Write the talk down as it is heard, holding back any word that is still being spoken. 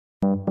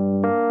What's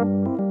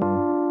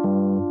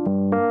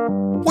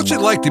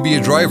it like to be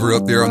a driver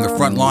out there on the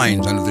front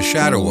lines under the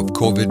shadow of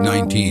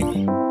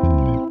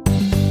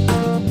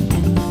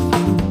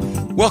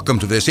COVID-19? Welcome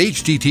to this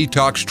HDT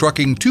Talks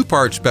Trucking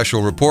two-part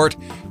special report,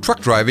 Truck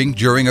Driving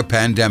During a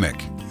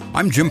Pandemic.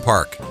 I'm Jim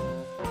Park.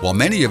 While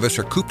many of us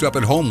are cooped up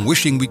at home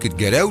wishing we could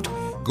get out,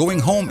 going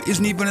home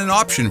isn't even an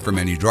option for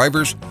many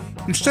drivers.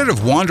 Instead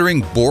of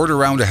wandering bored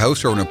around a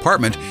house or an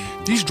apartment,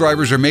 these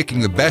drivers are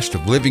making the best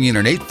of living in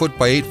an 8-foot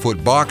by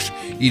 8-foot box,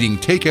 eating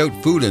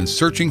takeout food and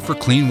searching for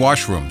clean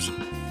washrooms.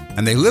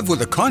 And they live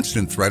with a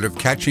constant threat of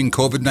catching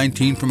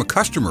COVID-19 from a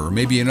customer or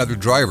maybe another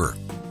driver.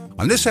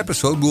 On this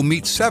episode, we'll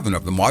meet 7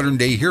 of the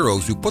modern-day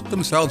heroes who put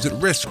themselves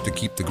at risk to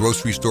keep the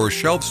grocery store's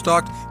shelves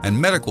stocked and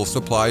medical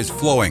supplies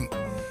flowing.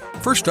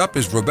 First up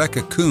is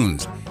Rebecca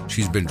Coons.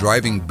 She's been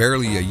driving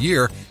barely a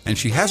year, and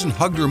she hasn't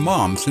hugged her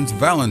mom since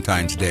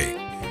Valentine's Day.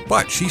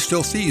 But she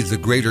still sees the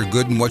greater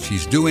good in what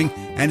she's doing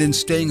and in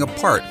staying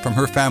apart from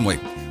her family.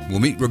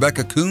 We'll meet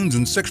Rebecca Coons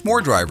and 6 more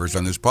drivers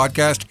on this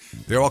podcast.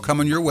 They're all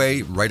coming your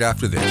way right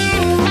after this.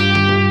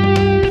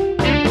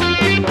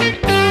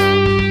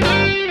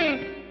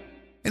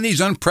 In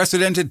these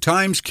unprecedented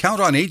times, count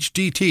on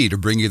HDT to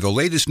bring you the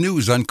latest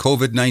news on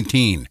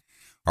COVID-19.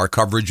 Our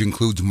coverage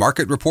includes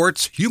market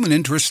reports, human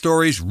interest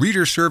stories,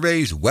 reader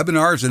surveys,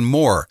 webinars, and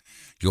more.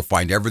 You'll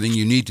find everything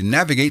you need to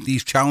navigate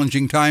these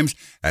challenging times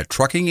at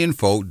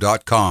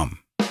truckinginfo.com.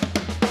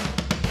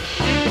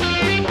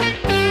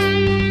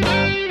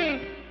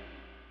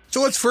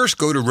 So let's first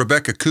go to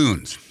Rebecca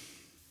Coons.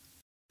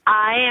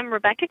 I am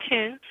Rebecca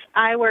Coons.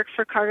 I work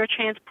for Cargo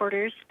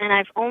Transporters, and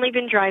I've only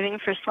been driving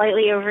for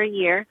slightly over a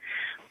year,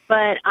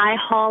 but I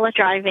haul a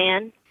dry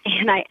van,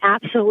 and I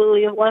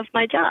absolutely love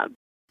my job.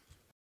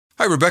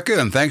 Hi, Rebecca,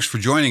 and thanks for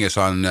joining us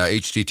on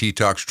HDT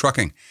Talks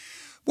Trucking.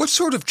 What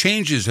sort of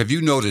changes have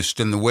you noticed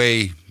in the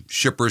way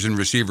shippers and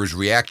receivers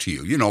react to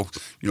you, you know,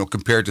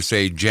 compared to,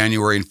 say,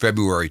 January and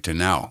February to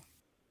now?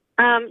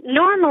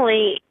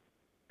 Normally,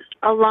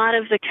 a lot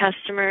of the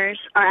customers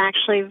are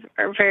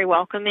very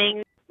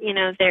welcoming. You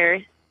know,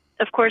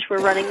 of course,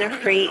 we're running their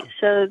freight,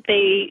 so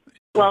they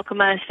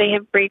welcome us. They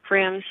have break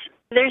rooms.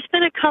 There's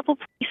been a couple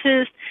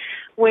places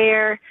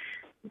where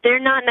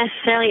they're not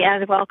necessarily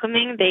as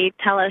welcoming. They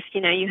tell us,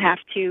 you know, you have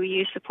to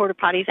use the porta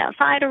potties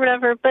outside or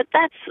whatever, but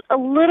that's a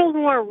little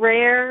more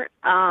rare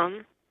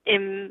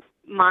in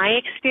my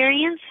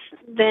experience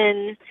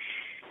than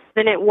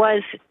it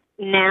was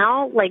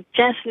now. Like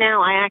just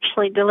now, I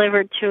actually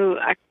delivered to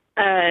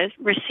a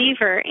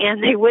receiver,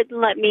 and they wouldn't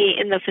let me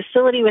in the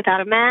facility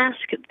without a mask.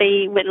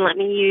 They wouldn't let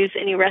me use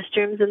any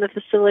restrooms in the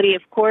facility,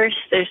 of course.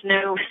 There's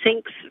no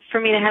sinks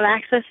for me to have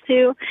access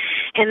to,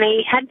 and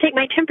they had to take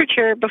my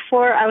temperature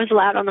before I was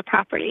allowed on the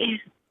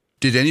property.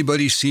 Did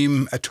anybody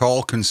seem at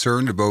all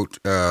concerned about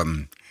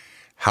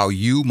how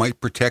you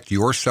might protect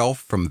yourself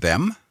from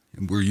them?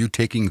 Were you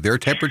taking their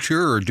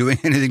temperature or doing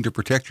anything to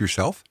protect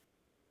yourself?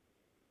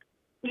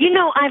 You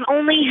know, I've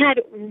only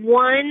had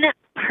one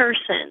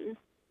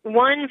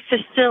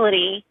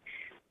facility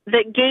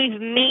that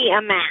gave me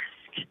a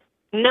mask.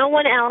 No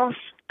one else.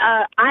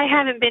 I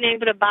haven't been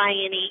able to buy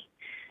any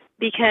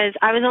because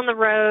I was on the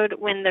road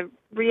when the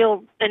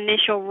real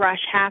initial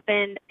rush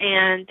happened,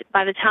 and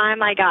by the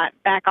time I got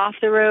back off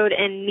the road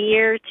and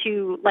near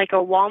to like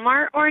a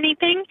Walmart or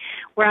anything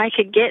where I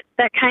could get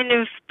that kind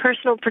of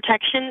personal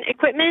protection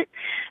equipment,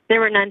 there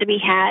were none to be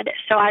had.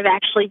 So I've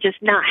actually just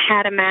not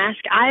had a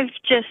mask. I've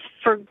just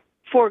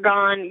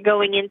foregone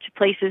going into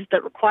places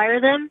that require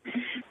them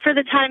for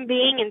the time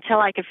being until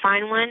I could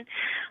find one.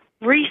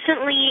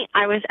 Recently,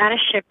 I was at a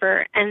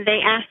shipper, and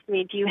they asked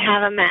me, do you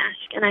have a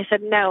mask? And I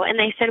said, no. And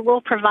they said,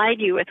 we'll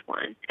provide you with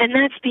one. And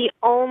that's the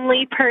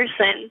only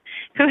person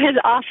who has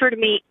offered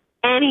me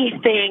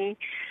anything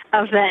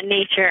of that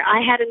nature. I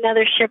had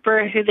another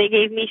shipper who they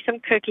gave me some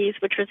cookies,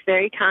 which was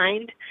very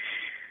kind.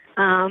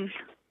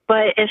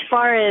 But as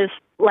far as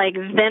like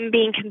them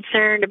being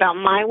concerned about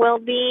my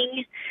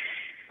well-being,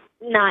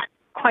 not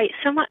quite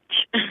so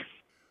much.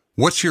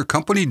 What's your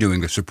company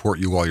doing to support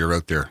you while you're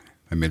out there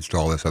amidst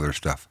all this other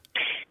stuff?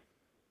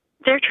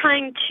 They're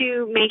trying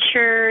to make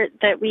sure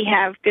that we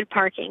have good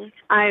parking.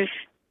 I've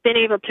been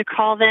able to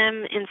call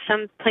them in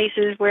some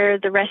places where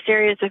the rest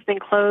areas have been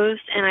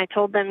closed, and I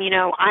told them, you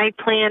know, I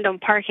planned on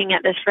parking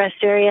at this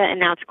rest area, and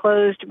now it's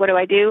closed. What do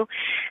I do?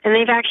 And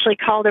they've actually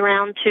called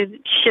around to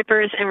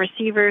shippers and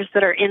receivers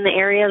that are in the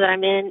area that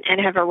I'm in and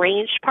have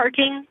arranged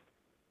parking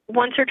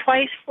once or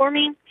twice for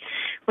me,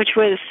 which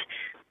was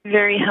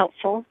very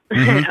helpful,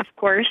 of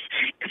course,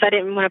 because I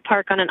didn't want to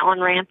park on an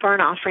on-ramp or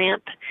an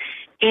off-ramp.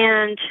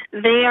 And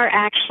they are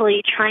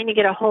actually trying to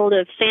get a hold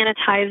of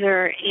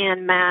sanitizer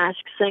and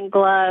masks and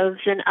gloves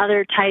and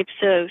other types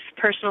of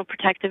personal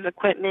protective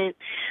equipment.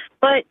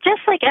 But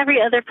just like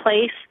every other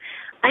place,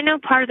 I know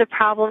part of the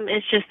problem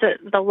is just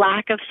the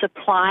lack of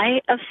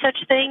supply of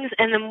such things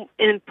and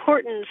the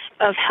importance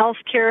of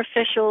healthcare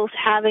officials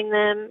having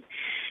them.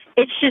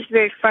 It's just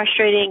very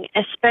frustrating,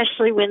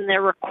 especially when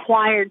they're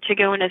required to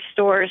go into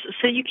stores.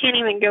 So you can't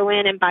even go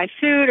in and buy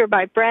food or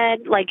buy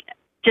bread. Like,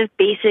 just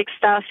basic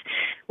stuff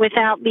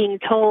without being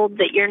told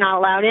that you're not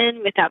allowed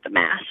in without the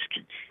mask.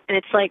 And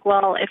it's like,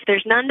 well, if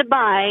there's none to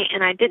buy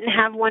and I didn't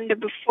have one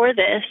before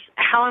this,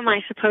 how am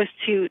I supposed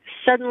to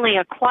suddenly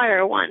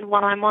acquire one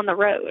while I'm on the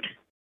road?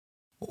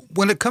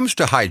 When it comes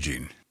to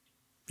hygiene,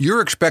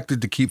 you're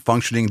expected to keep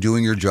functioning,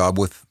 doing your job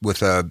with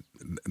an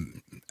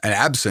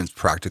absence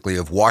practically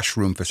of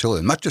washroom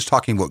facility. I'm not just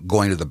talking about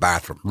going to the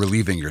bathroom,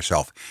 relieving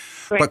yourself,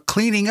 Right. but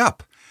cleaning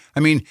up. I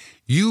mean,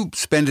 you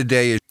spend a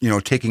day,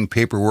 taking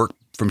paperwork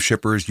from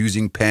shippers,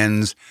 using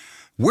pens.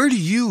 Where do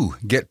you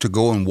get to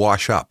go and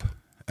wash up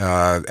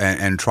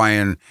and try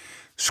and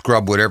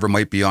scrub whatever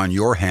might be on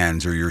your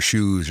hands or your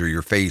shoes or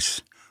your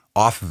face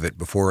off of it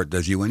before it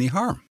does you any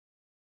harm?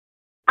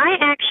 I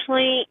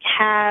actually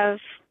have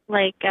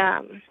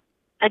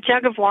a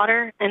jug of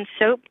water and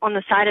soap on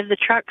the side of the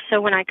truck. So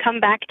when I come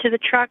back to the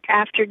truck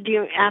after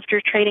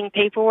trading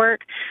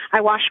paperwork,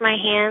 I wash my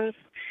hands,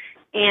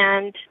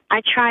 and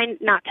I try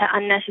not to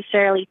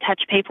unnecessarily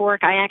touch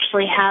paperwork. I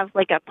actually have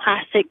like a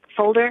plastic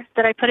folder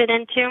that I put it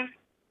into,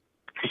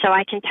 so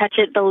I can touch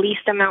it the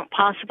least amount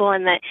possible,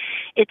 and that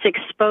it's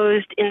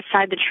exposed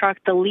inside the truck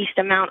the least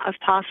amount of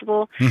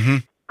possible. Mm-hmm.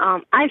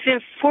 I've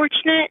been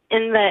fortunate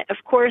in that, of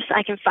course,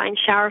 I can find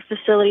shower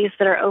facilities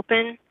that are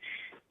open.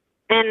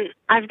 And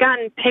I've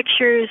gotten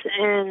pictures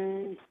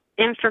and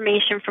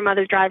information from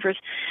other drivers,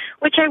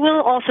 which I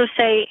will also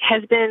say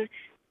has been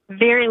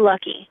very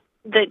lucky.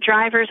 That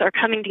drivers are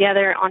coming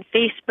together on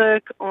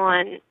Facebook,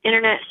 on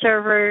internet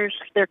servers,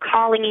 they're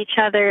calling each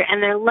other,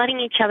 and they're letting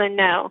each other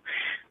know,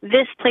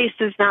 this place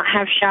does not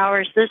have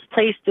showers, this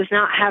place does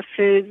not have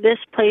food, this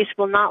place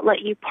will not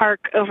let you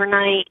park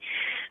overnight.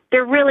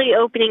 They're really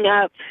opening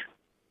up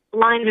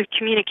lines of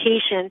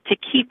communication to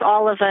keep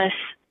all of us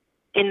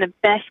in the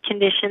best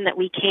condition that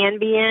we can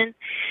be in.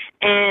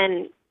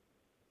 And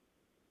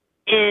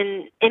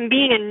in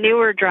being a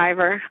newer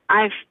driver,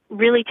 I've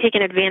really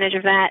taken advantage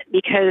of that,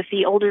 because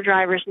the older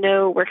drivers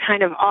know where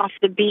kind of off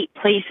the beat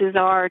places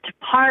are to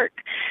park.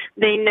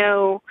 They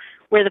know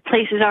where the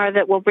places are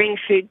that will bring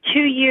food to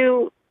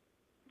you.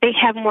 They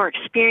have more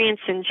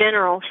experience in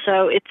general,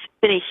 so it's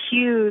been a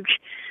huge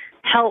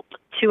help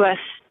to us,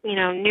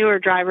 newer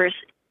drivers.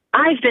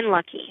 I've been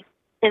lucky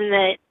in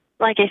that,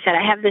 like I said,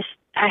 I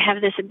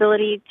have this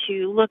ability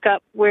to look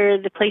up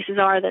where the places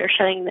are that are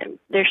shutting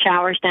their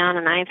showers down,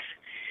 and I've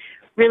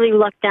really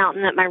lucked out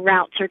in that my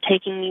routes are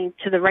taking me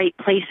to the right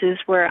places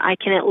where I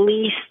can at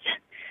least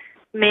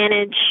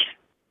manage,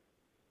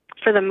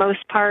 for the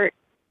most part,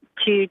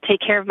 to take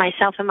care of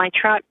myself and my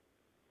truck.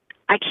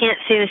 I can't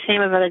say the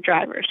same of other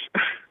drivers.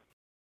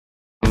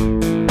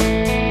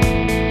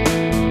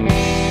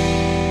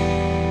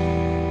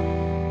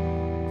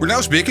 We're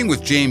now speaking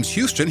with James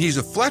Houston. He's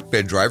a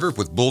flatbed driver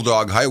with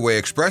Bulldog Highway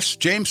Express.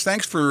 James,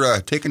 thanks for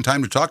taking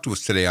time to talk to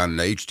us today on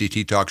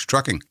HTT Talks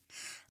Trucking.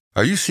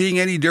 Are you seeing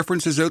any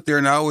differences out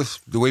there now with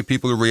the way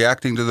people are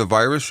reacting to the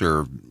virus,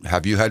 or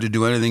have you had to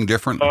do anything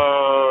different?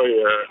 Oh,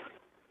 yeah.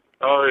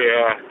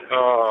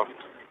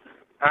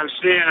 I'm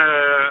seeing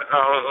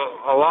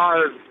a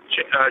lot of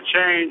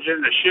change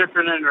in the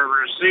shipping and the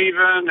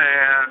receiving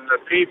and the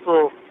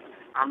people.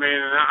 I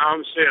mean,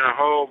 I'm seeing a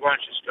whole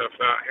bunch of stuff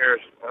out here.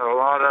 A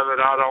lot of it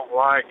I don't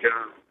like.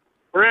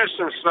 For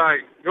instance,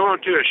 like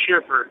going to a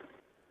shipper,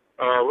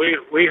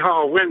 we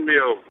haul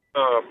windmill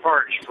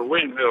parts for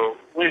wind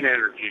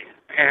energy,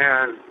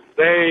 and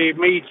they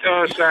meet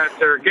us at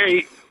their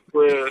gate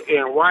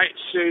in white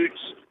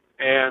suits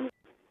and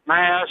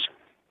masks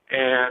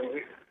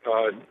and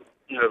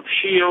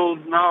shield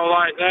and all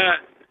like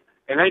that,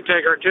 and they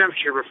take our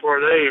temperature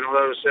before they even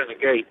let us in the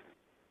gate.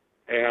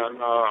 And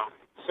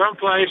some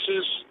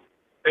places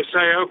they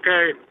say,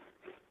 okay,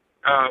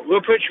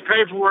 we'll put your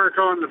paperwork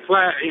on the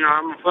flat.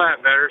 I'm a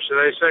flatbedder, so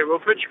they say we'll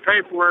put your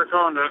paperwork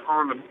on the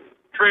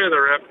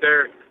trailer up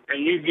there,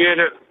 and you get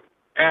it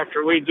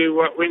after we do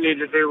what we need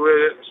to do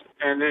with it,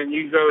 and then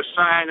you go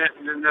sign it,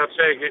 and then they'll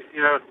take it.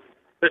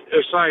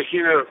 It's like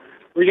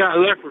we got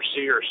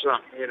leprosy or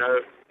something.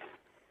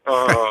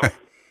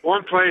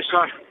 One place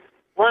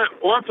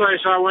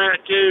I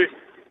went to,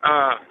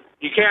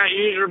 you can't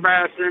use her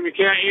bathroom, you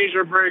can't use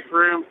her break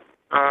room.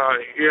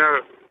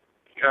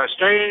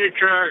 Stay in your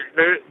truck.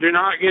 Do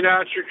not get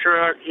out your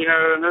truck.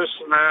 And this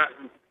and that.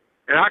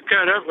 And I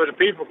cut up with the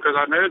people because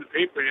I know the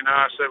people.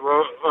 I said,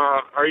 "Well,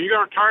 are you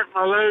going to tarp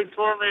my load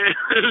for me?"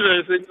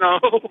 They said,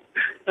 "No."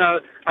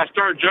 I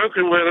started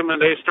joking with them, and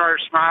they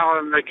started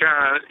smiling. And they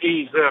kind of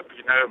eased up,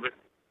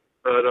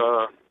 But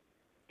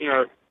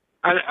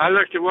I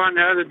looked at one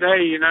the other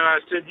day. I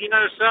said,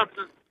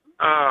 something.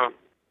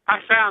 I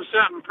found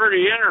something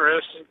pretty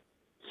interesting.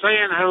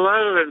 Saying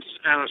hello and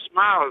a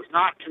smile is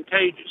not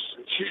contagious.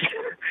 And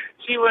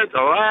she went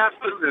to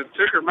laughing and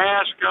took her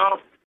mask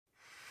off.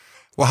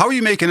 Well, how are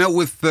you making out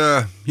with,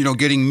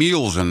 getting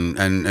meals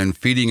and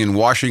feeding and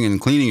washing and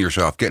cleaning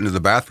yourself, getting to the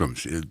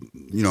bathrooms?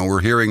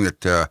 We're hearing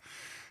that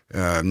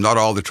not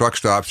all the truck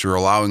stops are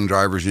allowing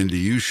drivers in to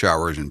use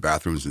showers and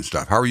bathrooms and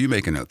stuff. How are you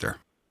making out there?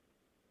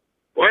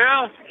 Well,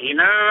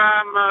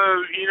 I'm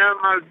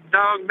my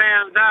dog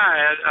man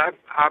diet.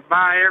 I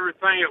buy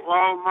everything at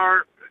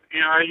Walmart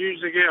I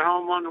usually get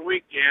home on the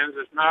weekends.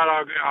 If not,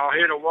 I'll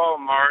hit a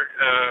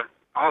Walmart.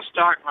 I'll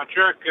stock my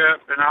truck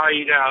up and I'll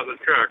eat out of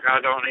the truck. I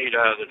don't eat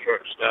out of the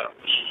truck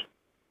stops.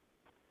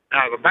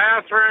 Now the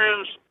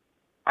bathrooms,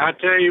 I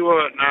tell you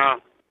what. Now,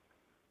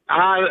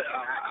 I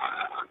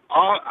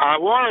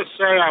want to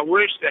say I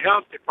wish the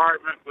health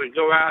department would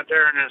go out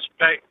there and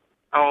inspect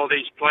all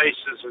these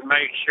places and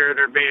make sure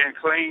they're being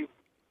clean.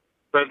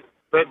 But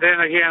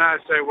then again, I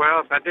say,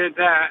 well, if I did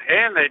that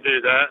and they do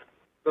that,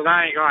 then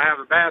I ain't gonna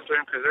have a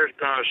bathroom because they're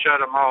gonna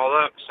shut them all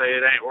up and say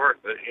it ain't worth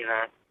it.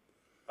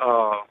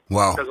 Wow.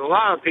 Because a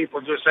lot of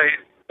people just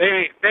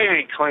they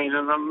ain't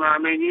cleaning them. I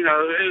mean,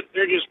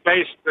 they're just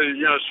basically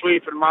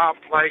sweeping them off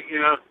like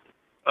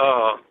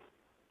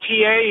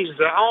TA's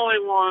the only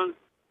one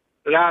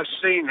that I've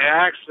seen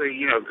that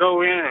actually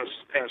go in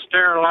and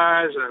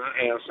sterilize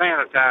and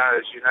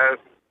sanitize.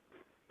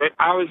 But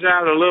I was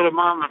out at a little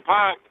mom and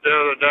pop the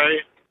other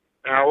day,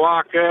 and I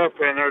walk up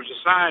and there's a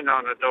sign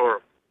on the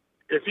door.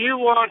 If you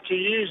want to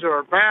use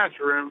our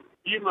bathroom,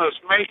 you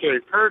must make a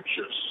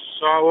purchase.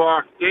 So I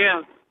walked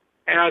in.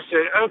 And I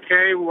said,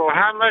 okay, well,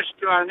 how much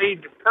do I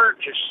need to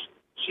purchase?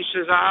 She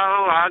says,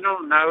 oh, I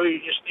don't know.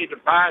 You just need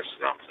to buy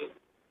something.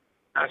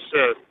 I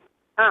said,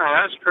 oh,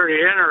 that's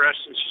pretty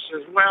interesting. She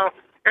says, well,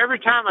 every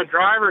time a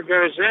driver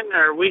goes in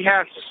there, we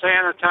have to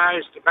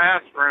sanitize the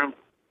bathroom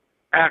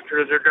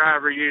after the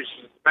driver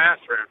uses the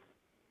bathroom.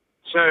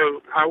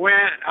 So I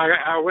went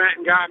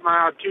and got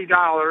my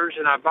 $2,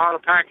 and I bought a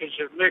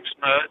package of mixed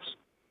nuts.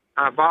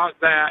 I bought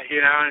that,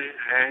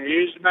 and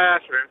used the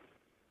bathroom.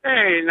 They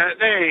ain't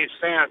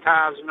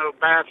sanitizing no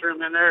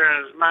bathroom in there.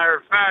 As a matter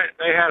of fact,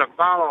 they had a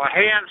bottle of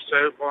hand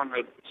soap on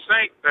the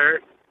sink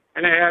there,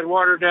 and they had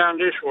watered down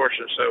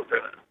dishwashing soap in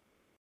it.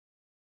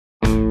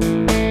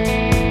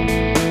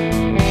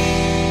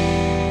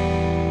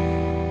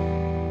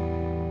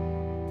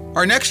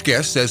 Our next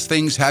guest says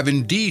things have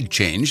indeed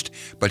changed,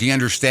 but he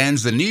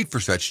understands the need for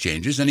such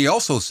changes, and he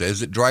also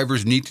says that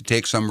drivers need to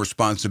take some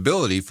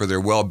responsibility for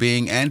their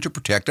well-being and to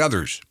protect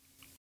others.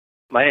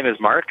 My name is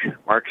Mark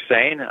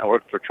Sane. I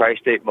work for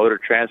Tri-State Motor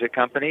Transit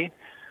Company.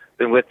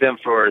 Been with them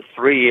for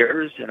 3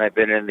 years, and I've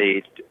been in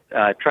the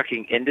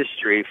trucking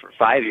industry for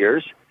 5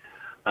 years.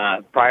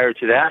 Prior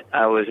to that,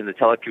 I was in the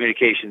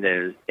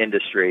telecommunication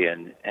industry,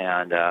 and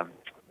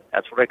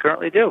that's what I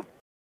currently do.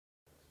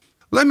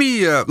 Let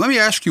me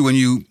ask you, when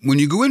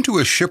you go into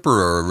a shipper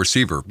or a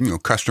receiver,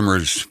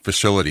 customer's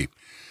facility,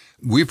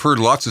 we've heard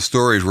lots of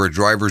stories where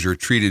drivers are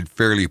treated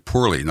fairly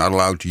poorly, not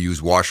allowed to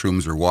use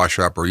washrooms or wash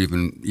up or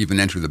even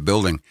enter the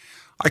building.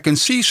 I can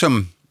see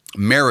some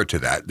merit to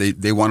that.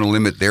 They want to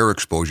limit their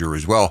exposure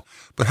as well.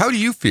 But how do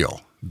you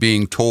feel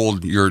being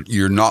told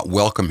you're not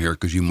welcome here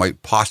because you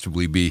might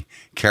possibly be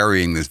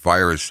carrying this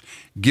virus,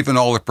 given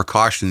all the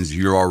precautions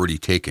you're already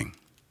taking?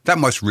 That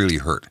must really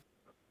hurt.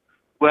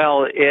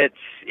 Well, it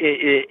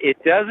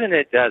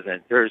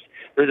doesn't. There's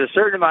a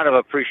certain amount of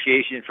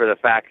appreciation for the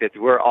fact that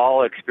we're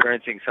all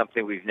experiencing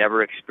something we've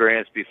never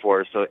experienced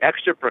before. So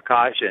extra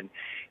precaution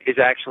is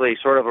actually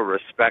sort of a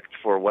respect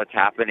for what's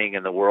happening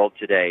in the world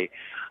today.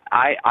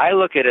 I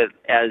look at it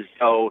as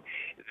though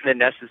the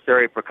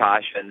necessary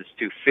precautions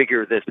to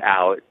figure this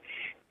out.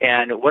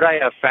 And what I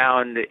have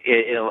found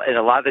in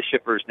a lot of the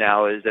shippers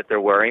now is that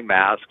they're wearing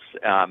masks,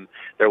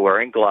 they're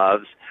wearing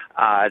gloves,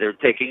 they're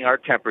taking our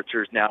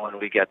temperatures now when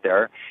we get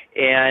there,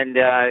 and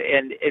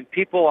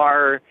people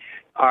are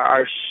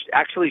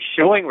actually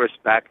showing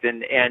respect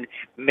and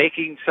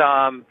making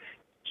some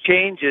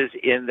changes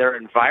in their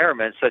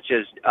environment, such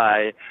as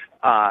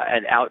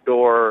an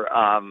outdoor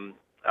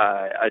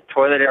a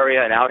toilet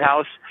area, an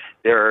outhouse.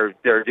 They're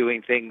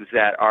doing things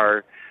that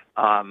are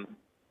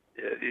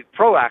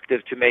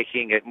proactive to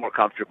making it more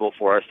comfortable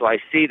for us. So I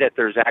see that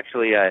there's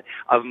actually a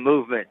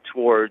movement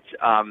towards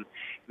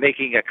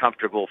making it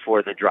comfortable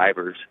for the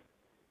drivers.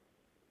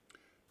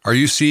 Are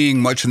you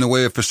seeing much in the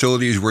way of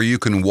facilities where you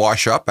can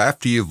wash up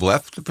after you've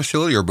left the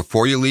facility or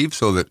before you leave,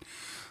 so that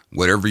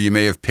whatever you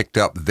may have picked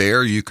up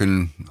there, you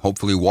can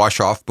hopefully wash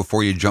off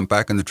before you jump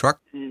back in the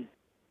truck?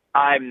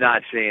 I'm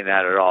not seeing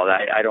that at all.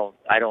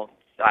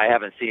 I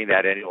haven't seen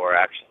that anywhere,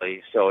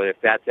 actually. So if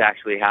that's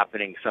actually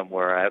happening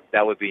somewhere,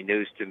 that would be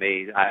news to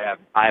me. I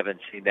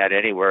haven't seen that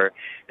anywhere.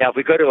 Now, if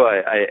we go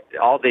to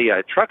all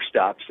the truck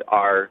stops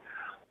are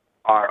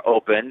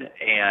open,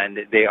 and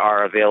they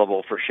are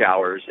available for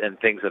showers and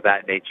things of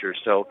that nature.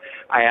 So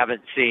I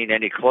haven't seen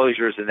any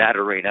closures in that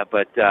arena.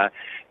 But, I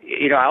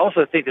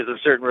also think there's a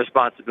certain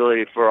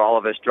responsibility for all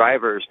of us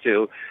drivers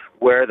to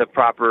wear the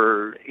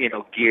proper,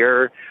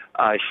 gear,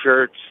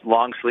 shirts,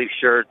 long sleeve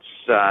shirts,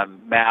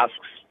 masks,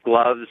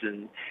 gloves,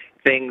 and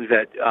things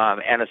that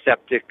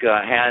antiseptic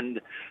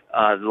hand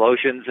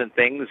lotions and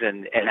things,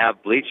 and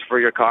have bleach for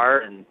your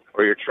car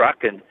or your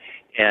truck, and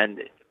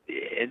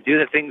do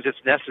the things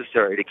that's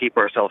necessary to keep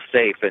ourselves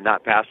safe and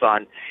not pass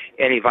on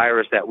any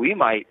virus that we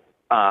might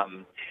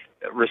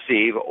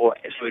receive,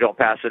 so we don't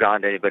pass it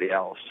on to anybody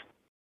else.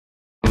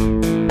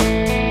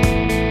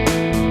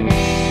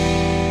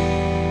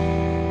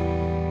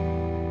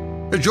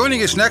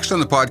 Joining us next on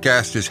the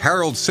podcast is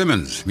Harold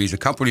Simmons. He's a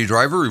company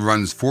driver who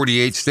runs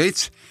 48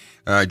 states.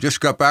 Just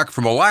got back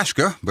from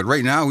Alaska, but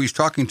right now he's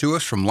talking to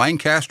us from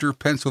Lancaster,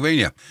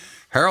 Pennsylvania.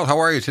 Harold, how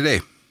are you today?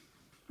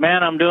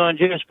 Man, I'm doing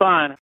just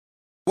fine.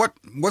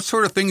 What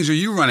sort of things are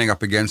you running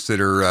up against that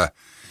are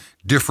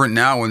different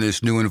now in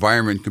this new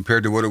environment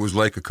compared to what it was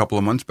like a couple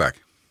of months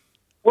back?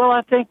 Well,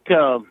 I think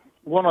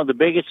one of the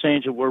biggest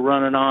things that we're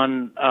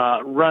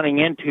running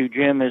into,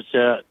 Jim, is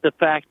the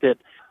fact that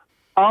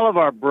all of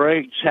our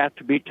breaks have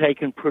to be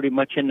taken pretty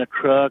much in the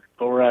truck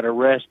or at a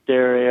rest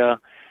area,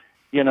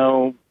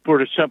 for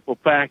the simple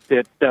fact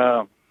that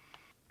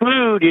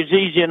food is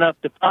easy enough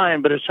to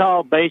find, but it's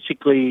all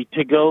basically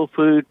to-go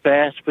food,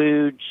 fast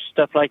food,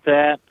 stuff like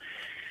that.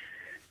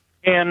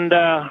 And,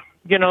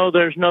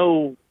 there's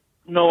no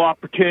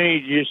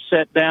opportunity to just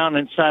sit down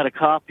inside a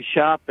coffee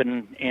shop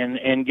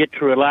and get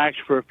to relax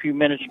for a few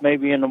minutes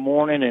maybe in the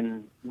morning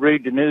and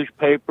read the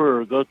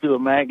newspaper or go through a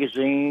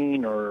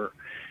magazine or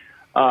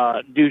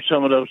do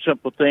some of those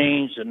simple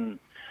things. And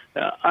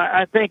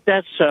I think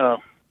that's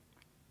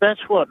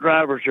what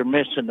drivers are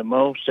missing the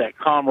most, that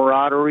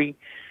camaraderie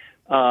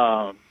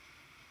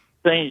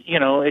thing.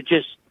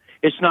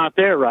 It's not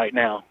there right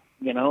now,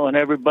 and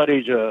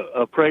everybody's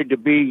afraid to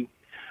be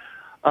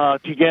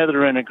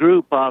together in a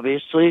group,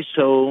 obviously,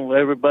 so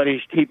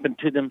everybody's keeping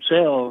to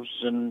themselves,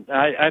 and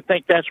I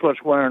think that's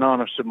what's wearing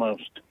on us the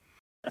most.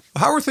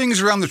 How are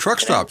things around the truck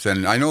stops?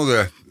 And I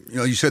know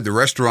you said the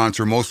restaurants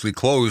are mostly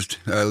closed,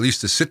 at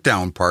least the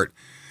sit-down part.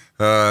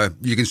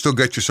 You can still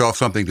get yourself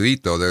something to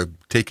eat, though. The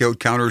takeout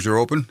counters are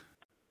open?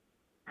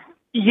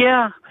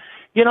 Yeah.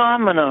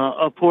 I'm in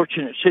a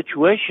fortunate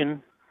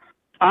situation.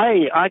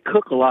 I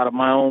cook a lot of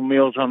my own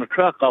meals on the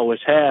truck, always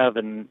have,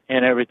 and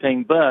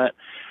everything, but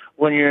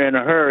when you're in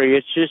a hurry,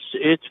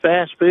 it's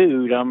fast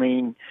food. I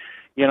mean,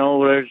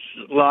 there's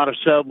a lot of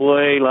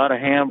Subway, a lot of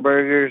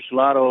hamburgers, a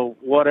lot of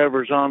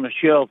whatever's on the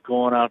shelf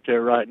going out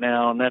there right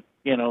now, and that's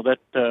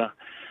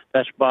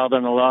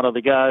bothering a lot of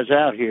the guys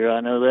out here. I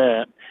know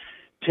that.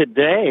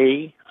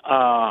 Today,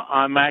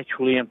 I'm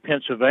actually in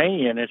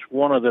Pennsylvania, and it's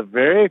one of the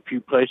very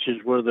few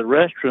places where the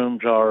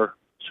restrooms are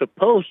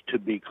supposed to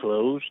be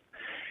closed.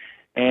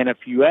 And if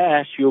you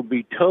ask, you'll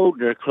be told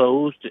they're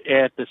closed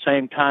at the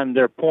same time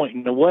they're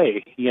pointing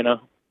away,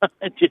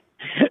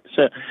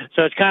 So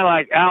it's kind of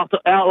like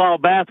outlaw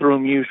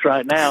bathroom use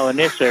right now in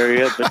this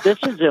area, but this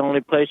is the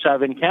only place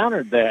I've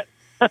encountered that.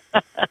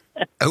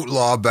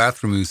 Outlaw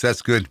bathroom use,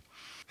 that's good.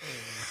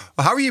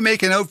 Well, how are you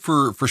making out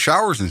for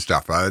showers and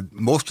stuff?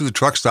 Most of the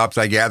truck stops,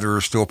 I gather,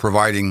 are still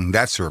providing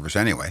that service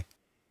anyway.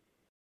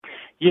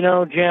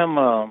 Jim,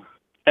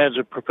 as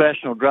a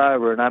professional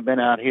driver, and I've been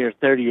out here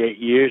 38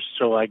 years,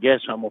 so I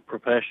guess I'm a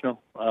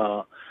professional.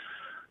 I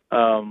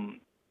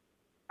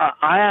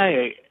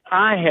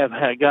have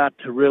got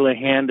to really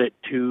hand it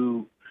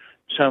to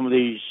some of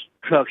these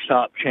truck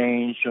stop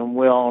chains, and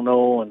we all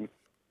know, and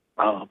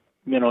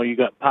you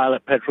got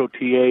Pilot Petrol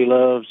TA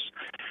Loves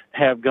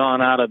have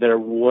gone out of their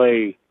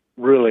way.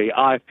 Really,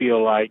 I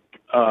feel like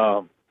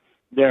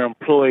their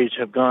employees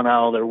have gone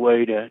out of their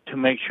way to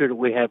make sure that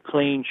we have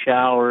clean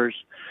showers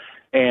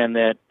and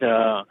that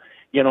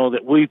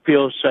that we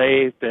feel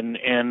safe, and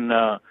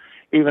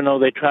even though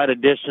they try to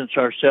distance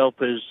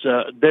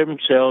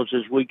themselves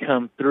as we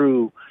come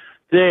through,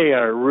 they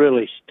are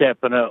really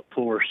stepping up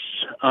for us.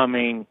 I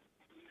mean,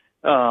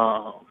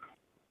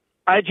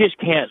 I just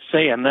can't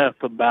say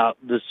enough about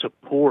the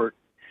support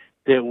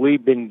that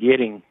we've been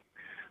getting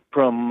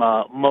from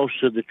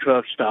most of the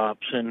truck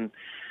stops. And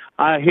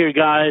I hear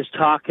guys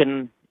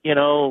talking,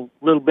 a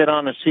little bit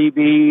on the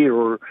CB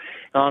or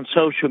on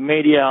social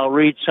media. I'll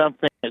read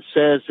something that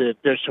says that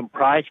there's some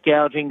price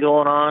gouging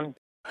going on,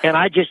 and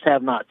I just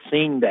have not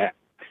seen that.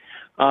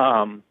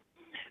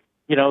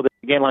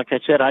 Again, like I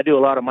said, I do a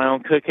lot of my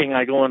own cooking.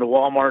 I go into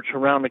Walmarts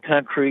around the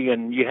country,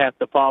 and you have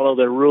to follow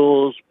their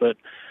rules, but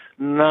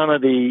none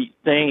of the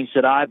things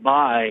that I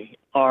buy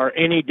are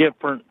any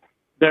different.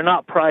 They're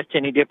not priced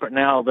any different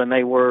now than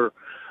they were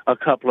a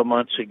couple of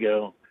months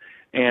ago.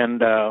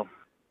 And the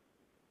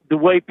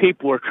way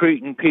people are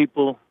treating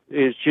people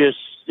is just,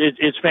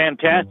 it's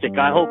fantastic.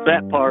 I hope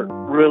that part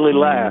really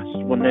lasts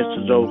when this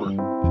is over.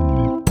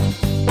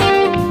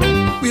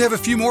 We have a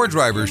few more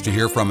drivers to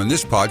hear from in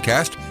this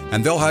podcast,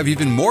 and they'll have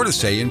even more to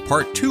say in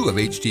part 2 of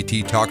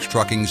HTT Talks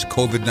Trucking's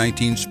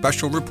COVID-19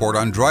 special report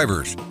on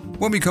drivers.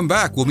 When we come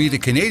back, we'll meet a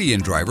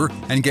Canadian driver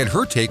and get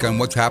her take on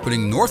what's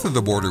happening north of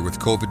the border with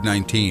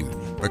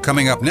COVID-19. But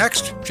coming up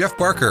next, Jeff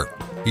Barker.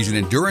 He's an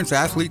endurance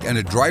athlete and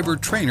a driver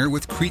trainer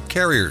with Crete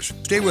Carriers.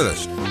 Stay with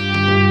us.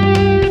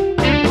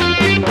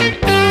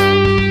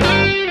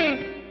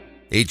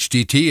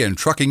 HTT and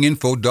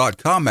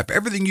truckinginfo.com have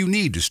everything you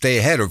need to stay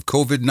ahead of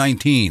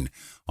COVID-19.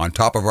 On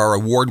top of our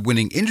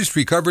award-winning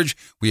industry coverage,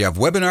 we have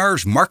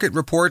webinars, market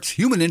reports,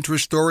 human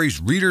interest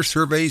stories, reader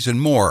surveys, and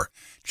more.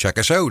 Check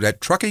us out at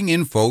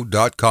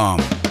truckinginfo.com.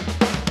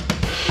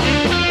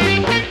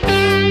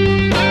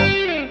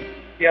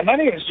 Yeah, my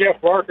name is Jeff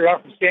Barker.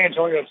 I'm from San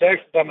Antonio,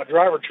 Texas. I'm a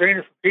driver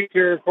trainer for Crete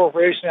Carrier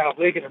Corporation out of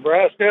Lincoln,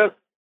 Nebraska.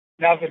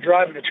 And I've been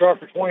driving the truck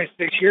for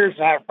 26 years,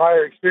 and I have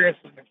prior experience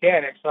as a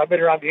mechanic. So I've been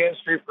around the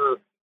industry for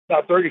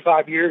about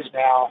 35 years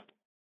now.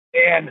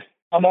 And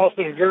I'm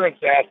also an endurance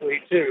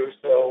athlete too,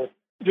 so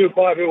do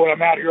quite a bit when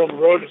I'm out here on the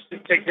road to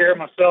take care of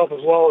myself as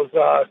well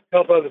as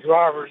help other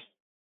drivers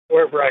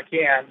wherever I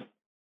can.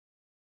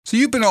 So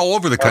you've been all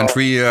over the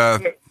country,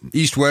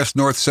 east, west,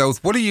 north,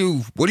 south. What are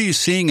you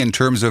seeing in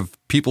terms of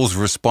people's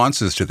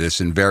responses to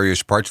this in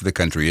various parts of the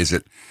country? Is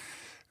it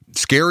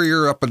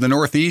scarier up in the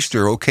northeast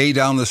or okay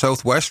down the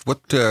southwest?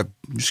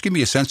 Just give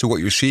me a sense of what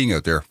you're seeing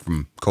out there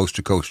from coast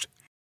to coast.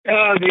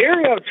 The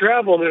area I've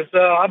traveled is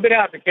I've been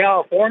out to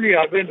California,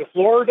 I've been to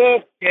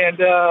Florida, and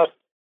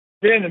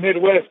been in the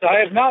Midwest. I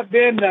have not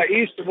been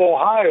east of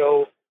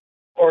Ohio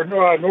or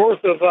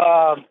north of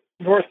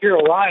North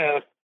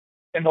Carolina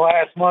in the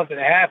last month and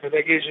a half. If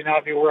that gives you an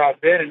idea where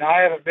I've been, and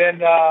I haven't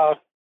been.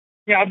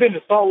 I've been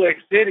to Salt Lake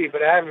City,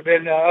 but I haven't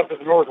been up in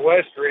the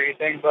Northwest or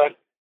anything. But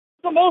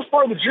for the most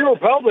part, the general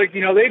public,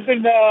 they've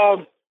been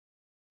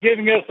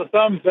giving us a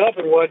thumbs up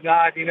and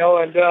whatnot,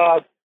 and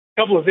a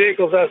couple of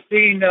vehicles I've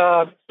seen,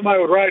 somebody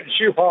would write in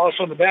shoe polish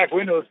on the back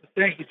windows, the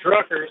stinky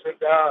truckers, and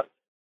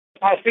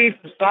I've seen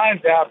some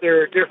signs out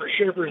there at different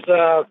shippers,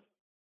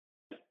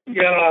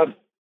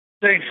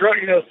 saying,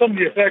 some of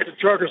the effective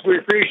truckers, we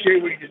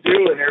appreciate what you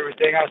do and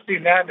everything. I've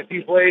seen that in a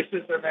few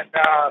places, and then,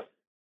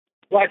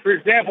 like, for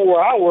example,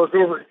 where I work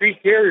over at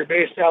Creek Carrier,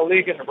 based out of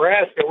Lincoln,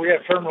 Nebraska, we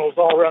have terminals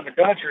all around the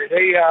country.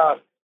 They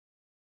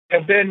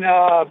have been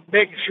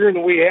making sure that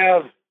we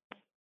have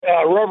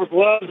rubber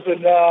gloves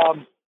and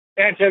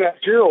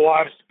antibacterial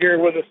wipes to carry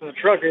with us in the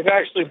truck. They've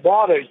actually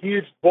bought a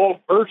huge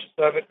bulk purchase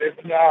of it.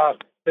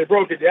 They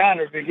broke it down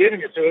and have been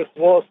giving it to us,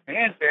 as well as some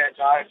hand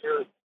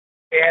sanitizer.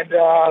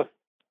 And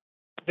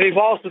they've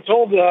also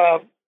told,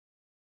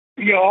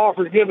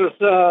 offered to give us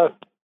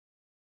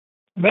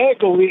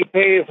medical leave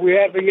pay if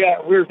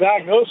we're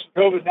diagnosed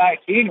with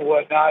COVID-19 and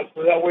whatnot.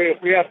 So that way,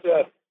 if we have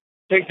to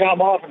take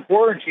time off in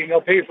quarantine,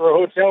 they'll pay for a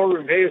hotel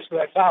room, pay us for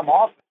that time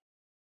off.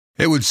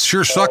 It would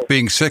sure suck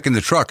being sick in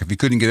the truck if you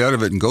couldn't get out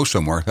of it and go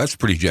somewhere. That's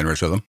pretty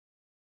generous of them.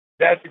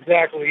 That's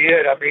exactly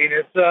it. I mean,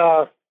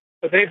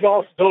 but they've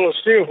also told us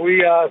too, if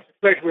we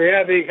suspect we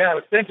have any kind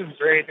of symptoms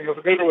or anything, if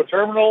we go to a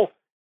terminal,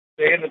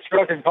 stay in the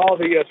truck and call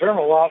the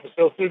terminal office,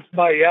 they'll send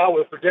somebody out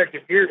with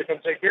protective gear to come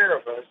take care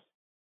of us.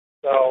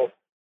 So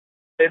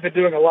they've been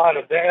doing a lot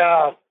of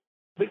that.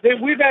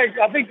 We've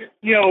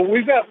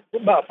got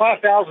about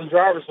 5,000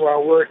 drivers where I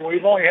work, and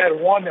we've only had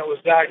one that was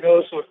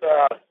diagnosed with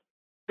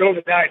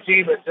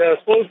COVID-19, but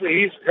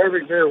supposedly he's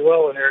recovering very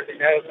well and everything.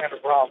 Hasn't had a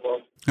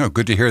problem. Oh,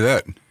 good to hear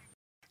that.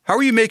 How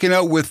are you making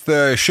out with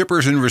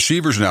shippers and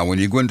receivers now when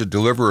you go in to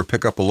deliver or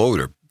pick up a load?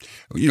 Or,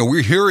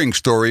 we're hearing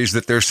stories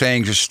that they're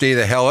saying just stay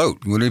the hell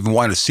out. We don't even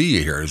want to see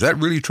you here. Is that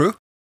really true?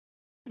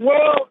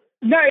 Well,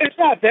 no, it's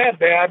not that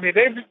bad. I mean,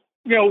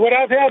 what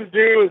I've had to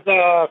do is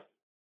a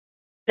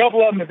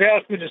couple of them have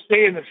asked me to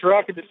stay in the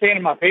truck and to stay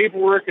in my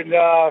paperwork and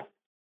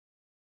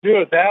do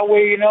it that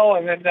way,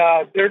 and then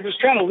they're just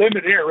trying to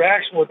limit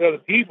interaction with other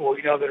people,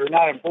 that are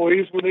not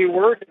employees where they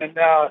work. And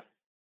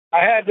I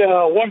had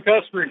one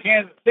customer in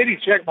Kansas City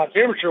check my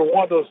temperature with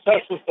one of those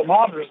touchless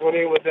thermometers where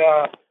they would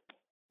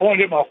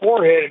point at my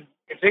forehead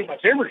and take my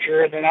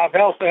temperature. And then I've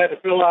also had to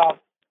fill out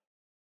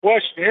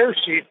questionnaire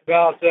sheets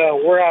about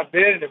where I've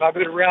been and if I've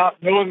been around,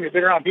 knowing I've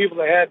been around people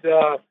that had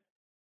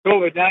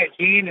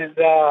COVID-19 and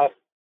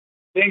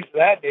things of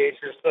that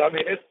nature. So, I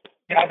mean,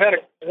 I've had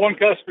one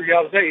customer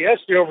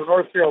yesterday over in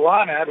North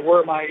Carolina. I had to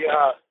wear my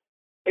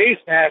face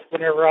mask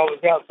whenever I was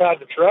outside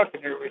the truck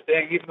and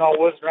everything, even though I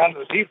wasn't around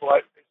those people.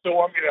 They still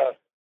want me to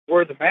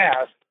wear the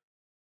mask.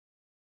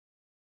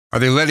 Are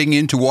they letting you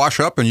in to wash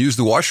up and use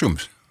the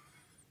washrooms?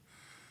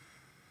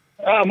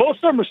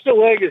 Most of them are still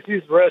letting us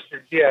use the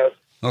restrooms, yes.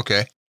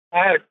 Okay.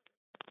 I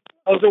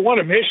was at one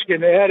in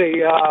Michigan. They had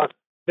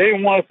they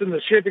didn't want us in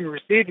the shipping and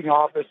receiving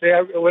office. They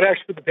would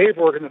actually put the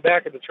paperwork in the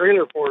back of the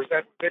trailer for us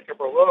that would pick up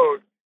our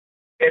load.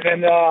 And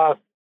then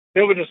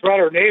they would just write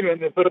our name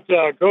in and put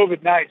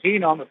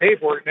COVID-19 on the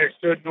paperwork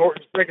next to it and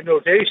just make a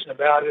notation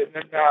about it.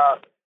 And then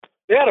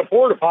they had a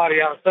porta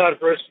potty outside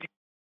for us.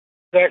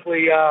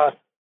 Exactly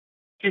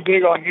too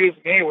big on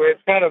using anyway.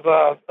 It's kind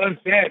of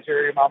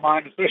unsanitary in my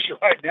mind, especially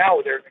right now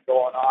with everything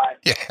going on.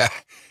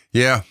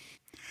 Yeah.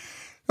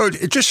 Oh,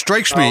 it just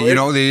strikes me,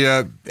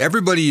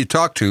 everybody you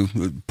talk to,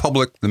 the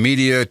public, the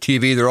media,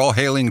 TV, they're all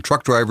hailing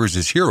truck drivers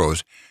as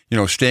heroes,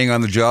 staying on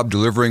the job,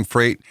 delivering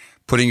freight,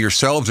 putting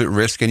yourselves at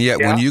risk. And yet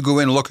when you go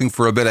in looking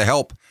for a bit of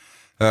help,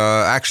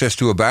 access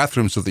to a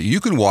bathroom so that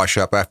you can wash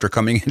up after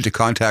coming into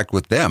contact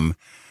with them,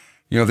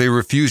 they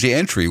refuse the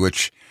entry,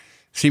 which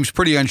seems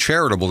pretty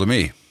uncharitable to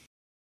me.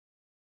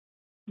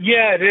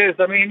 Yeah, it is.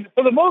 I mean,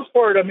 for the most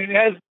part, I've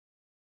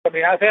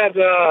had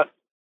a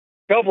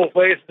couple of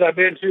places I've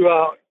been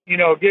to,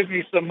 give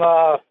me some,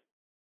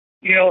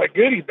 like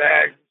goodie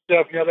bags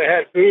and stuff. They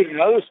had food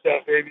and other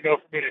stuff in, for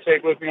me to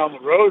take with me on the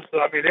road. So,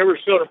 they were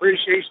showing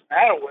appreciation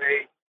that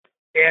way.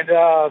 And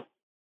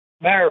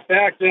matter of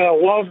fact,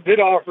 one of them did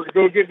offer to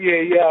go give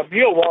me a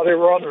meal while they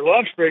were on their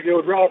lunch break. They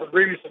would offer to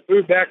bring me some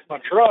food back to my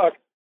truck,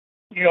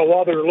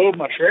 while they were loading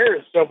my trailer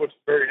and stuff, which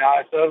was very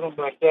nice of them.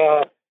 But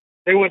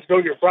they went to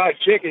go get fried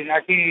chicken, and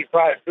I can't eat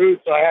fried food,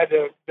 so I had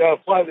to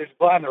politely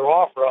decline their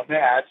offer on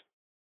that.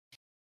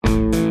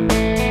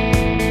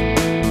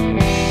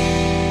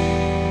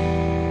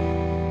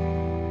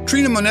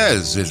 Trina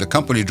Monez is a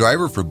company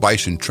driver for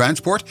Bison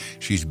Transport.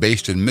 She's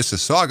based in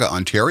Mississauga,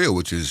 Ontario,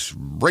 which is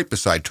right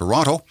beside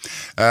Toronto.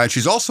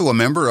 She's also a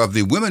member of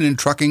the Women in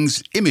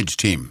Trucking's Image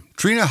Team.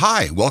 Trina,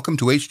 hi. Welcome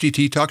to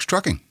HTT Talks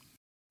Trucking.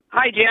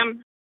 Hi,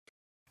 Jim.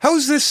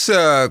 How's this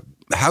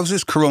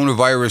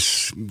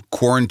coronavirus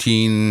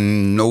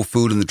quarantine, no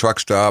food in the truck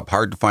stop,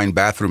 hard to find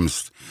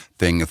bathrooms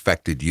thing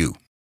affected you?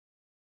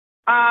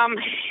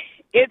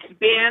 It's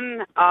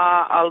been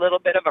a little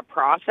bit of a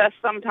process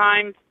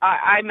sometimes.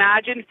 I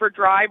imagine for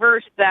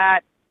drivers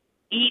that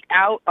eat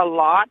out a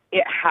lot,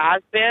 it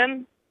has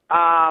been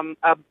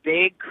a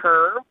big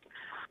curve.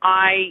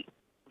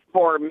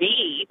 For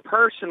me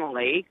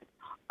personally,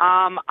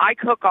 I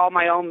cook all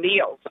my own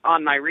meals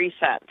on my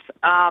resets,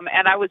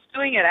 and I was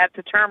doing it at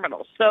the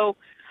terminal. So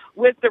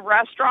with the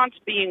restaurants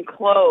being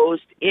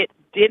closed, it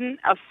didn't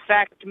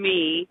affect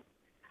me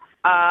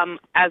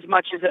as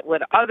much as it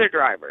would other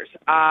drivers.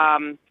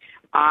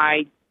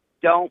 I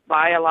don't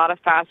buy a lot of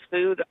fast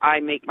food. I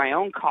make my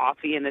own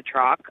coffee in the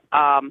truck.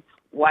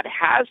 What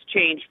has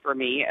changed for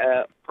me,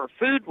 for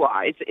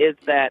food-wise, is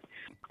that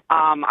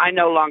I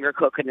no longer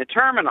cook in the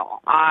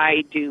terminal.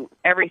 I do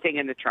everything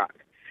in the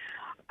truck.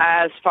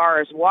 As far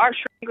as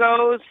washroom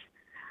goes,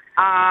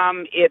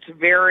 it's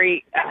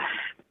very,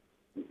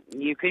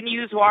 you can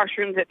use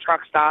washrooms at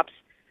truck stops.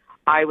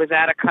 I was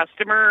at a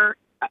customer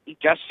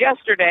just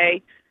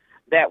yesterday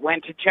that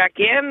went to check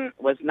in,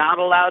 was not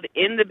allowed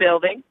in the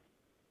building,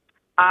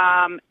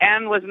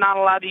 and was not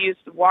allowed to use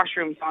the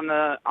washrooms on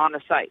the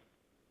site.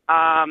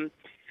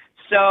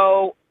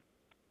 So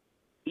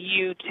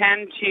you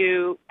tend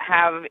to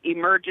have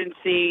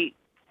emergency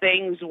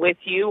things with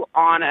you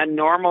on a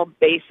normal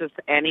basis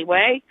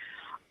anyway.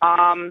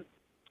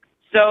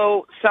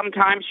 So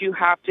sometimes you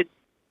have to,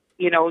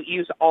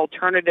 use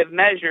alternative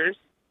measures,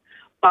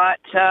 but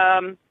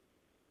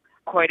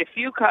quite a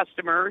few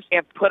customers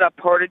have put up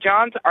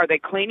porta-johns. Are they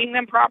cleaning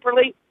them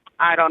properly?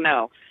 I don't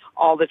know.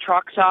 All the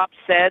truck stops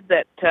said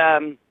that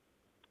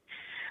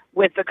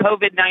with the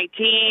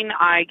COVID-19,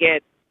 I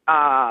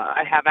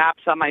have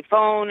apps on my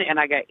phone, and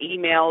I get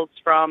emails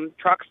from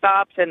truck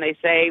stops, and they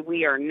say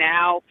we are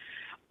now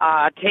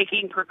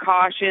taking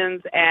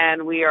precautions,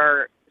 and we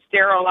are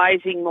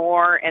sterilizing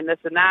more, and this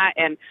and that.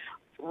 And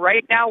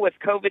right now with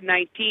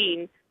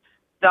COVID-19,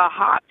 the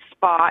hot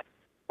spot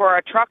for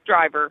a truck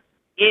driver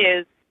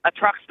is a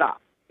truck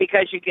stop,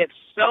 because you get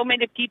so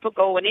many people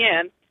going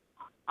in.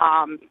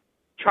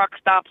 Truck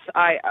stops.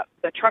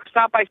 The truck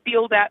stop I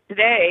fueled at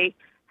today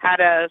had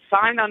a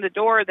sign on the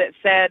door that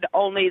said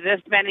only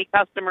this many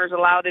customers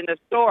allowed in the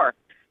store.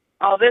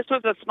 Oh, this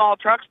was a small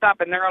truck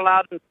stop, and they're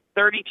allowed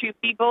 32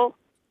 people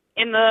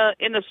in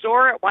the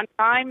store at one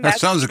time. That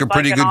sounds like a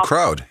pretty good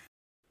crowd.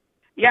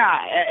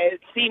 Yeah,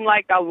 it seemed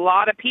like a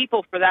lot of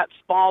people for that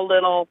small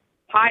little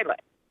pilot.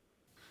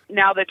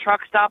 Now, the truck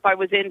stop I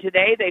was in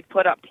today, they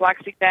put up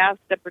plexiglass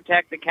to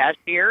protect the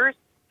cashiers.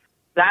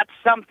 That's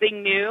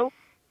something new,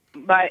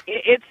 but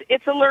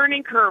it's a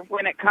learning curve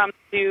when it comes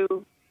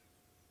to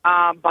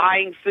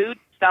buying food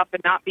stuff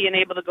and not being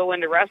able to go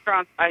into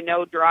restaurants. I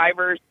know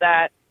drivers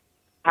that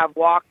have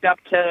walked up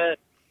to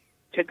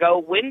go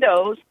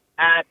windows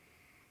at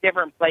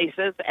different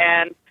places,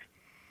 and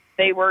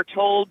they were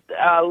told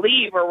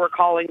leave, or we're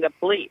calling the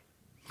police.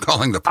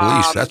 Calling the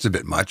police, that's a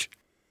bit much.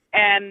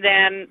 And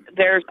then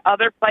there's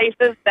other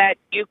places that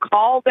you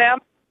call them,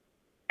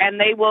 and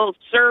they will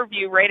serve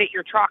you right at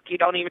your truck. You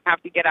don't even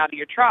have to get out of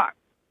your truck.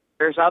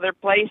 There's other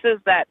places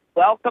that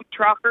welcome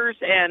truckers,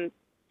 and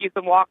you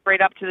can walk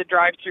right up to the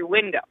drive-through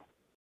window.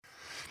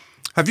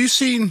 Have you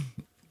seen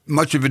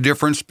much of a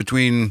difference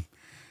between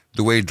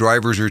the way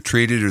drivers are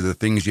treated or the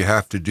things you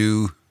have to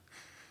do,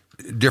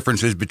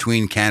 differences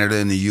between Canada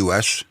and the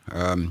U.S.?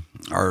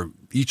 Are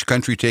each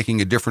country taking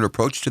a different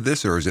approach to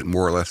this, or is it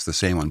more or less the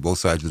same on both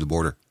sides of the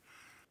border?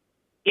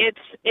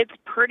 It's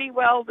pretty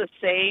well the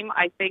same,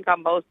 I think,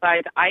 on both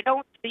sides. I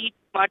don't see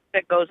much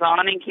that goes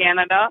on in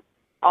Canada,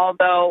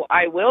 although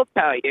I will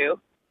tell you,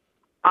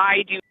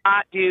 I do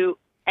not do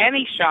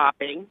any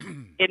shopping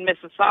in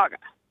Mississauga.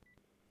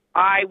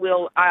 I'll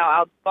do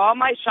all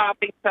my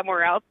shopping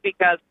somewhere else,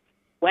 because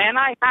when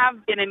I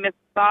have been in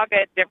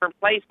Mississauga at different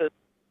places,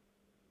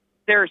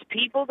 there's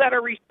people that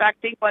are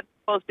respecting what's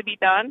supposed to be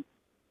done,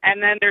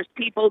 and then there's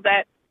people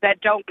that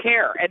don't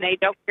care, and they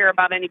don't care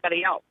about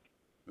anybody else.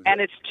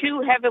 And it's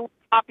too heavily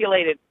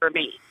populated for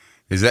me.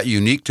 Is that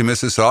unique to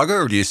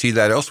Mississauga, or do you see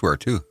that elsewhere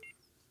too?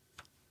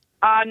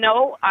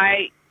 No,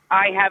 I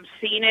have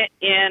seen it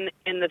in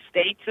the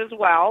States as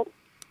well,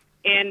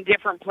 in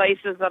different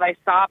places that I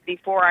stopped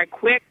before I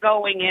quit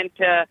going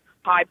into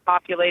high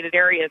populated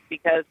areas,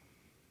 because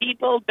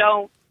people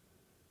don't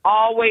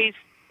always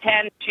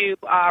tend to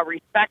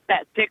respect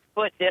that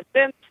 6-foot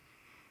distance,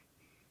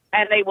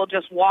 and they will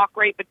just walk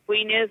right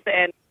between us.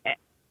 And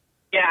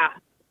yeah,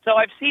 so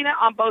I've seen it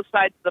on both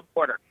sides of the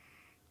border.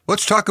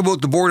 Let's talk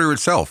about the border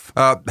itself.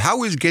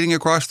 How is getting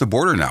across the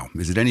border now?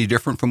 Is it any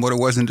different from what it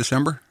was in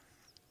December?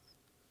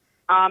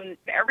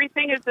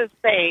 Everything is the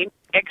same,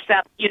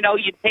 except, you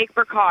take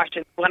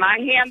precautions. When I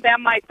hand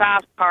them my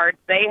fast cards,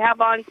 they have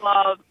on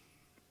gloves,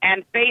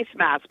 and face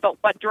masks. But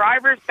what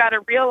drivers got to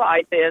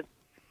realize is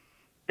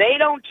they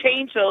don't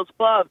change those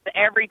gloves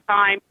every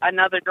time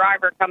another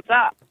driver comes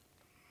up.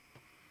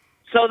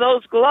 So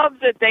those gloves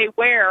that they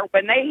wear,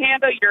 when they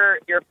handle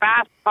your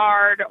fast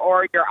card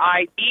or your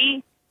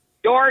ID,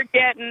 you're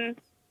getting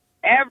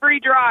every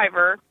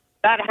driver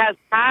that has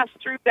passed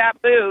through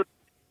that booth,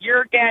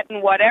 you're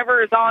getting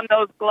whatever is on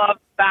those gloves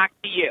back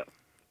to you.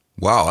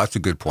 Wow, that's a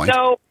good point.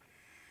 So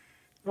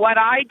what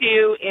I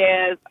do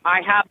is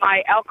I have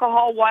my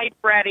alcohol wipe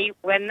ready.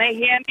 When they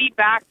hand me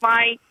back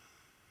my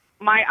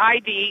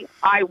ID,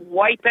 I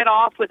wipe it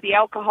off with the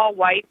alcohol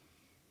wipe,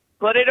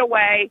 put it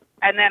away,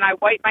 and then I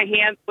wipe my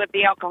hands with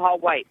the alcohol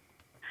wipe.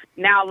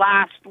 Now,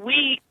 last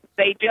week,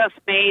 they just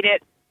made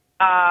it,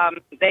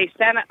 they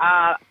sent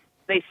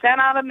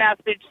out a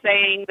message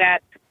saying that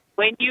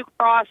when you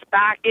cross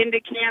back into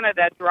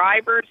Canada,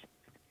 drivers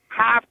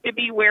have to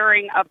be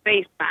wearing a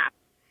face mask.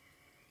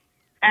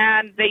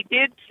 And they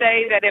did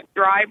say that if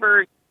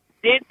drivers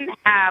didn't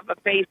have a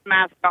face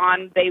mask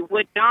on, they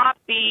would not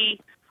be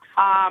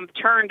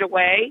turned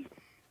away,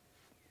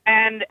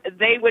 and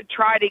they would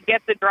try to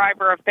get the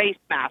driver a face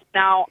mask.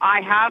 Now,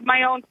 I have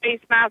my own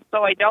face mask,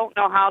 so I don't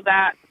know how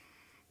that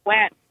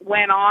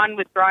went on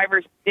with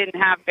drivers who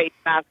didn't have face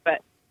masks,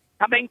 but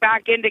coming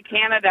back into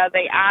Canada,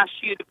 they ask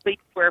you to please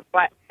wear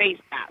face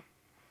masks.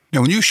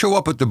 Now, when you show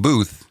up at the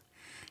booth,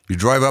 you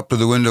drive up to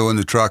the window in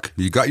the truck,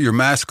 you got your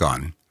mask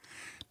on.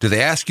 Do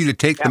they ask you to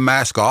take the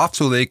mask off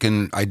so they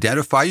can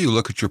identify you,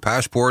 look at your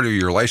passport or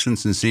your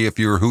license and see if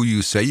you're who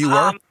you say you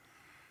are?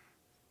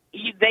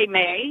 They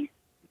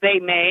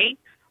may,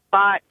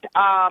 but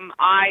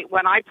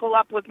when I pull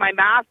up with my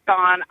mask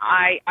on,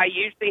 I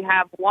usually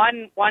have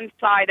one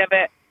side of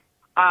it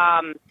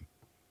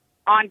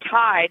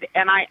untied,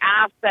 and I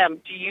ask them,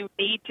 do you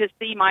need to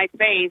see my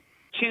face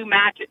to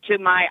match it to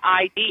my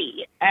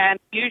ID? And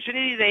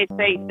usually they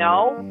say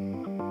no,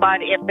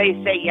 but if they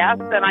say yes,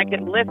 then I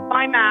can lift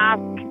my mask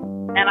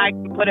and I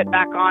can put it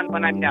back on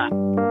when I'm done.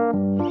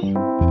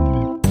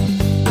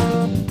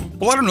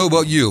 Well, I don't know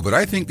about you, but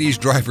I think these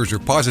drivers are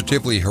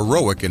positively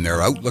heroic in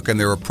their outlook and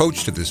their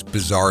approach to this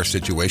bizarre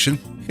situation.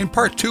 In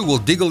part 2, we'll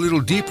dig a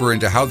little deeper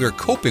into how they're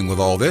coping with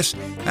all this,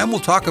 and we'll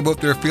talk about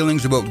their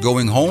feelings about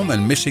going home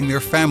and missing their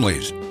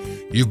families.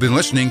 You've been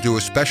listening to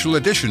a special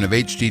edition of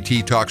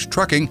HDT Talks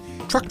Trucking,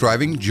 truck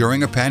driving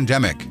during a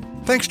pandemic.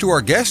 Thanks to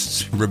our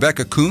guests,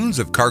 Rebecca Coons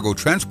of Cargo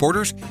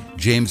Transporters,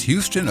 James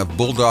Houston of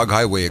Bulldog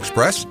Highway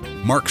Express,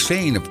 Mark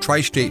Sain of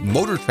Tri-State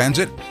Motor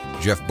Transit,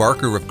 Jeff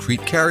Barker of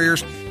Crete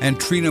Carriers, and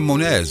Trina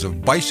Moniz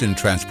of Bison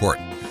Transport.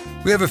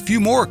 We have a few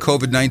more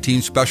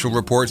COVID-19 special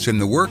reports in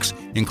the works,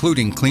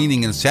 including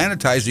cleaning and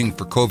sanitizing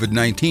for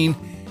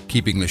COVID-19,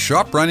 keeping the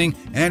shop running,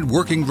 and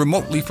working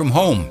remotely from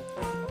home.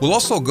 We'll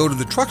also go to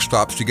the truck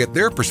stops to get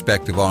their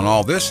perspective on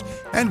all this,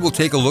 and we'll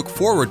take a look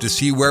forward to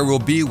see where we'll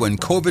be when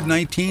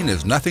COVID-19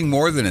 is nothing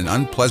more than an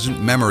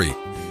unpleasant memory.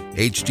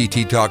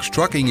 HDT Talks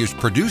Trucking is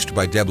produced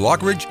by Deb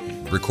Lockridge,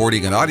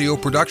 recording and audio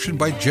production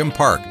by Jim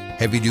Park.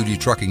 Heavy Duty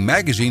Trucking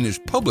Magazine is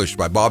published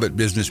by Bobbitt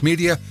Business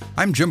Media.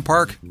 I'm Jim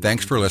Park.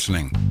 Thanks for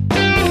listening.